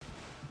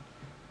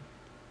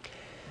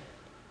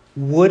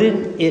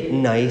Wouldn't it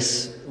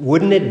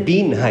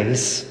be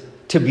nice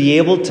to be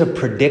able to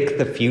predict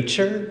the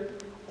future,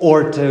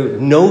 or to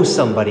know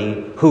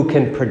somebody who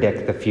can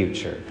predict the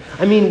future?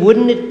 I mean,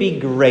 wouldn't it be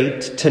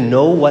great to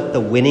know what the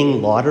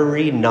winning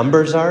lottery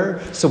numbers are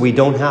so we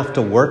don't have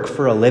to work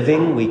for a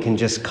living? We can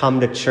just come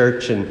to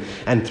church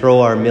and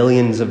throw our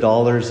millions of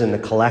dollars in the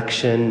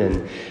collection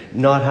and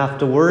not have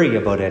to worry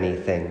about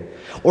anything.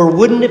 Or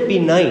wouldn't it be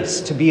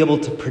nice to be able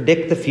to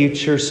predict the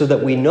future so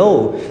that we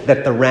know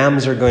that the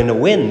Rams are going to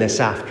win this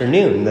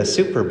afternoon, the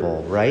Super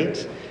Bowl,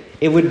 right?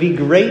 It would be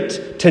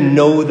great to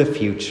know the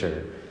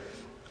future.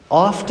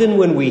 Often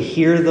when we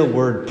hear the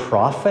word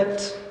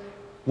prophet,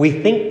 we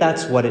think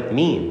that's what it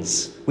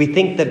means. We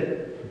think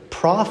that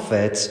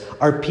prophets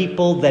are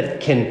people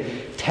that can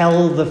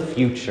tell the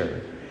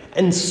future.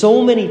 And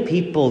so many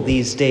people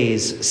these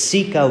days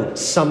seek out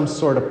some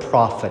sort of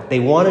prophet. They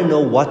want to know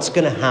what's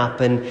going to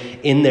happen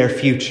in their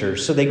future.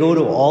 So they go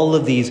to all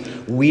of these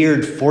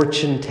weird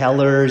fortune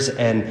tellers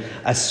and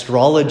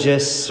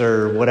astrologists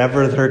or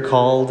whatever they're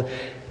called.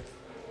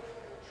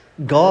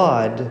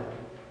 God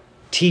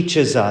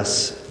teaches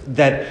us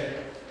that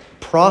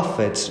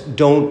prophets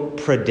don't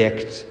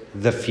predict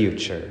the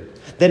future.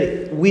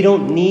 That we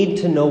don't need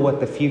to know what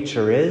the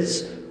future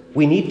is.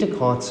 We need to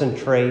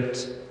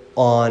concentrate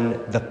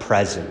on the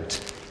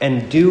present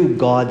and do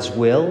God's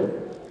will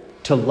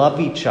to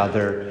love each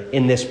other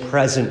in this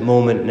present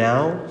moment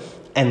now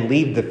and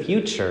leave the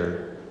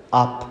future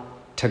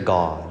up to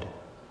God.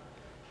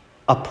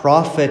 A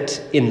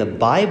prophet in the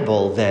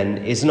Bible, then,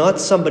 is not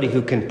somebody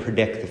who can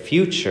predict the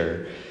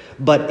future,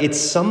 but it's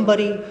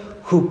somebody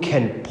who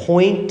can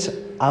point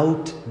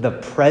out the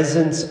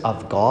presence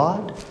of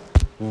God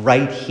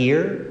right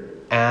here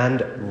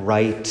and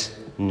right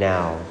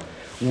now.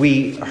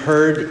 We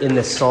heard in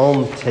the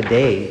psalm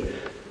today,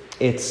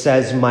 it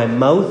says, "My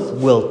mouth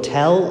will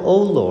tell, O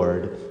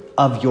Lord,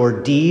 of your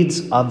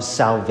deeds of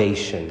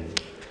salvation."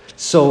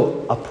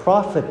 So a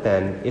prophet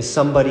then is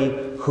somebody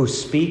who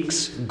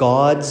speaks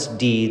God's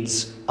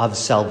deeds of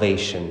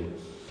salvation.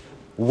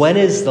 When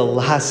is the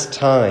last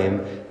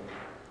time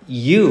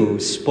you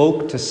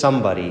spoke to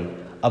somebody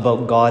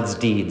about God's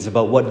deeds,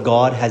 about what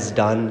God has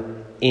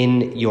done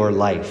in your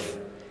life?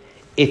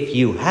 If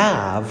you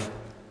have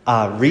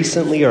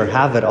recently or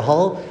have at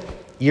all,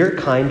 you're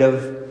kind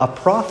of a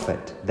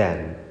prophet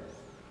then.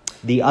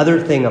 The other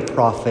thing a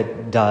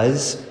prophet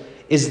does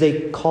is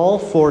they call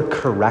for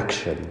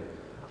correction.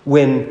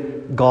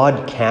 When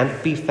God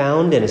can't be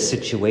found in a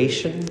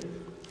situation,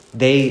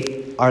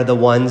 they are the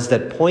ones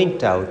that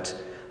point out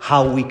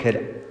how we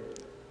could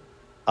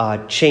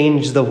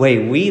change the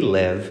way we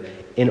live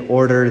in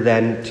order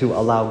then to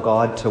allow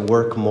God to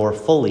work more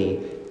fully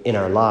in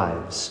our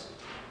lives.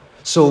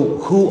 So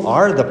who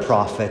are the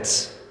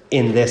prophets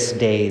in this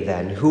day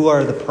then? Who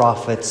are the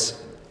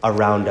prophets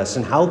around us?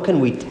 And how can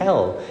we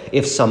tell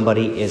if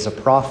somebody is a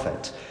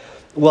prophet?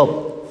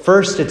 Well,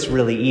 first, it's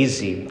really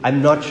easy.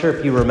 I'm not sure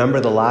if you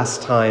remember the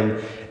last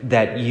time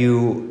that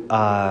you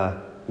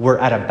were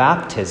at a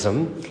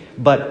baptism,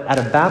 but at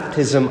a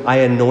baptism, I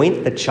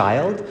anoint the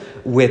child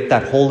with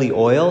that holy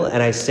oil,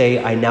 and I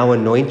say, I now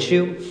anoint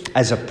you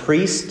as a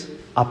priest,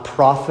 a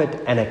prophet,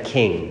 and a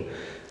king.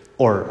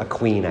 Or a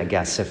queen, I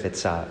guess, if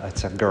it's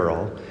a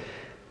girl.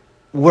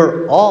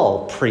 We're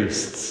all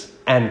priests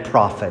and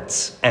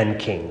prophets and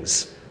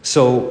kings.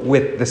 So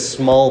with the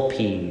small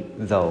p,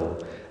 though,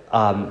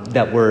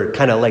 that we're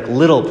kind of like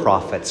little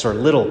prophets or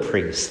little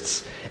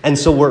priests. And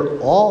so we're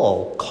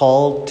all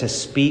called to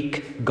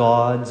speak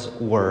God's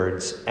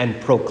words and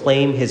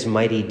proclaim his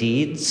mighty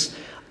deeds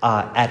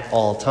at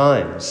all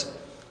times.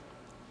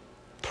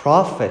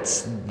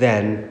 Prophets,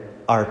 then,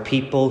 are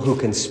people who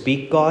can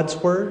speak God's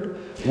word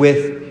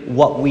with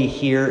what we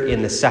hear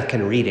in the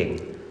second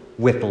reading,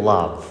 with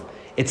love.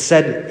 It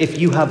said, if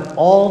you have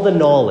all the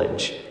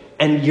knowledge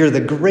and you're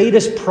the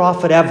greatest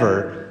prophet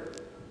ever,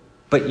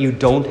 but you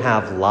don't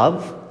have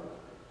love,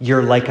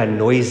 you're like a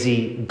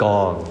noisy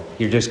gong.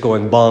 You're just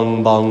going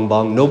bong, bong,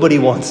 bong. Nobody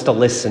wants to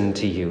listen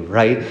to you,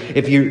 right?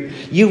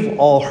 You've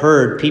all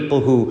heard people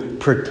who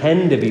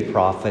pretend to be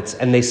prophets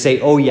and they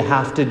say, oh, you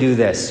have to do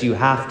this, you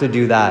have to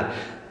do that.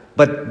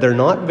 But they're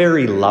not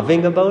very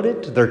loving about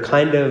it. They're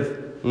kind of,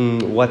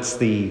 what's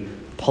the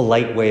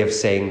polite way of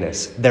saying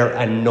this? They're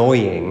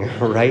annoying,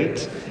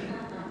 right?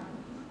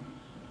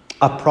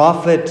 A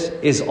prophet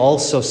is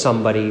also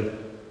somebody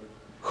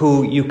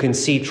who you can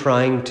see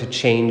trying to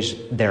change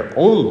their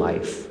own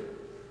life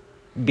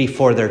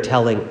before they're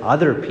telling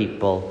other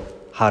people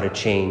how to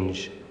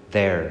change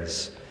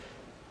theirs.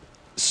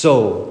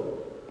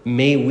 So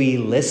may we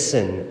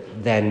listen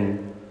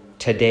then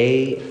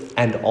today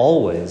and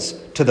always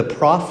to the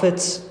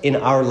prophets in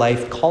our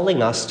life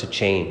calling us to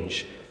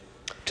change,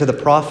 to the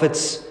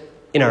prophets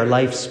in our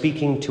life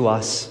speaking to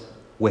us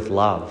with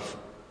love.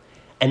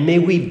 And may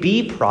we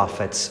be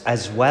prophets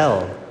as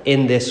well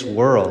in this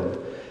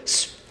world,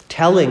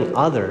 telling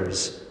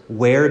others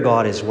where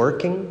God is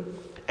working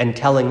and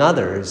telling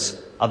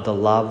others of the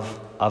love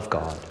of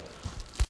God.